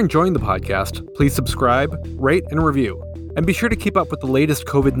 If you're enjoying the podcast, please subscribe, rate, and review. And be sure to keep up with the latest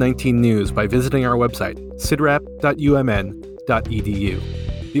COVID-19 news by visiting our website,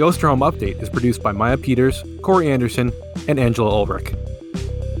 cidrap.umn.edu. The Osterholm Update is produced by Maya Peters, Corey Anderson, and Angela Ulrich.